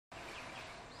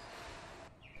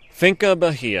Finca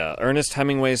Bahia, Ernest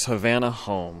Hemingway's Havana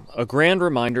home, a grand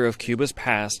reminder of Cuba's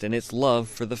past and its love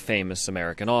for the famous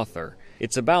American author.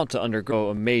 It's about to undergo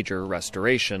a major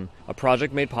restoration, a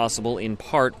project made possible in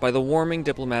part by the warming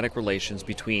diplomatic relations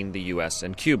between the U.S.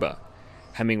 and Cuba.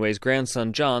 Hemingway's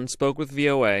grandson John spoke with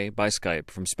VOA by Skype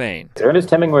from Spain.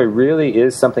 Ernest Hemingway really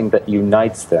is something that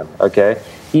unites them, okay?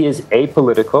 He is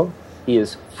apolitical, he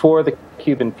is for the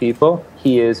Cuban people,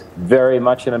 he is very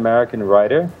much an American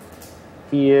writer.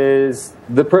 He is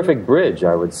the perfect bridge,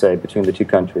 I would say, between the two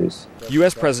countries.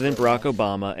 U.S. President Barack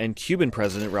Obama and Cuban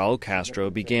President Raul Castro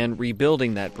began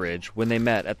rebuilding that bridge when they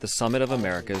met at the Summit of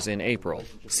Americas in April.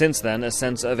 Since then, a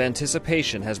sense of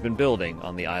anticipation has been building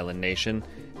on the island nation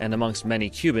and amongst many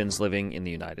Cubans living in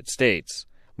the United States.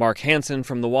 Mark Hansen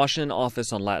from the Washington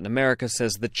office on Latin America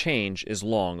says the change is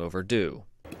long overdue.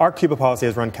 Our Cuba policy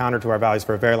has run counter to our values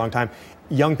for a very long time.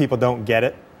 Young people don't get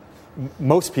it.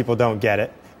 Most people don't get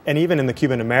it. And even in the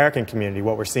Cuban-American community,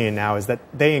 what we're seeing now is that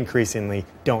they increasingly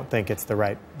don't think it's the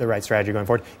right strategy going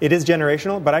forward. It is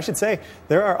generational, but I should say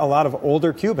there are a lot of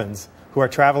older Cubans who are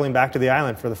traveling back to the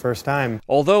island for the first time.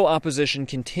 Although opposition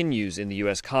continues in the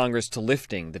U.S. Congress to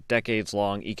lifting the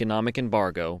decades-long economic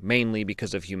embargo, mainly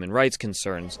because of human rights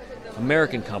concerns,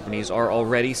 American companies are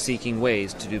already seeking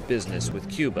ways to do business with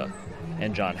Cuba.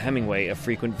 And John Hemingway, a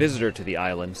frequent visitor to the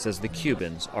island, says the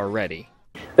Cubans are ready.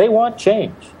 They want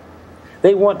change.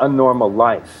 They want a normal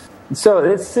life. So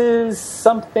this is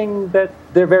something that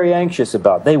they're very anxious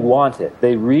about. They want it.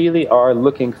 They really are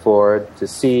looking forward to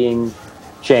seeing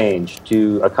change,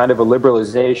 to a kind of a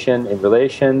liberalization in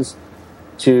relations,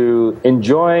 to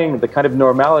enjoying the kind of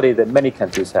normality that many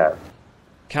countries have.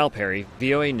 Cal Perry,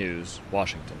 VOA News,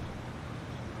 Washington.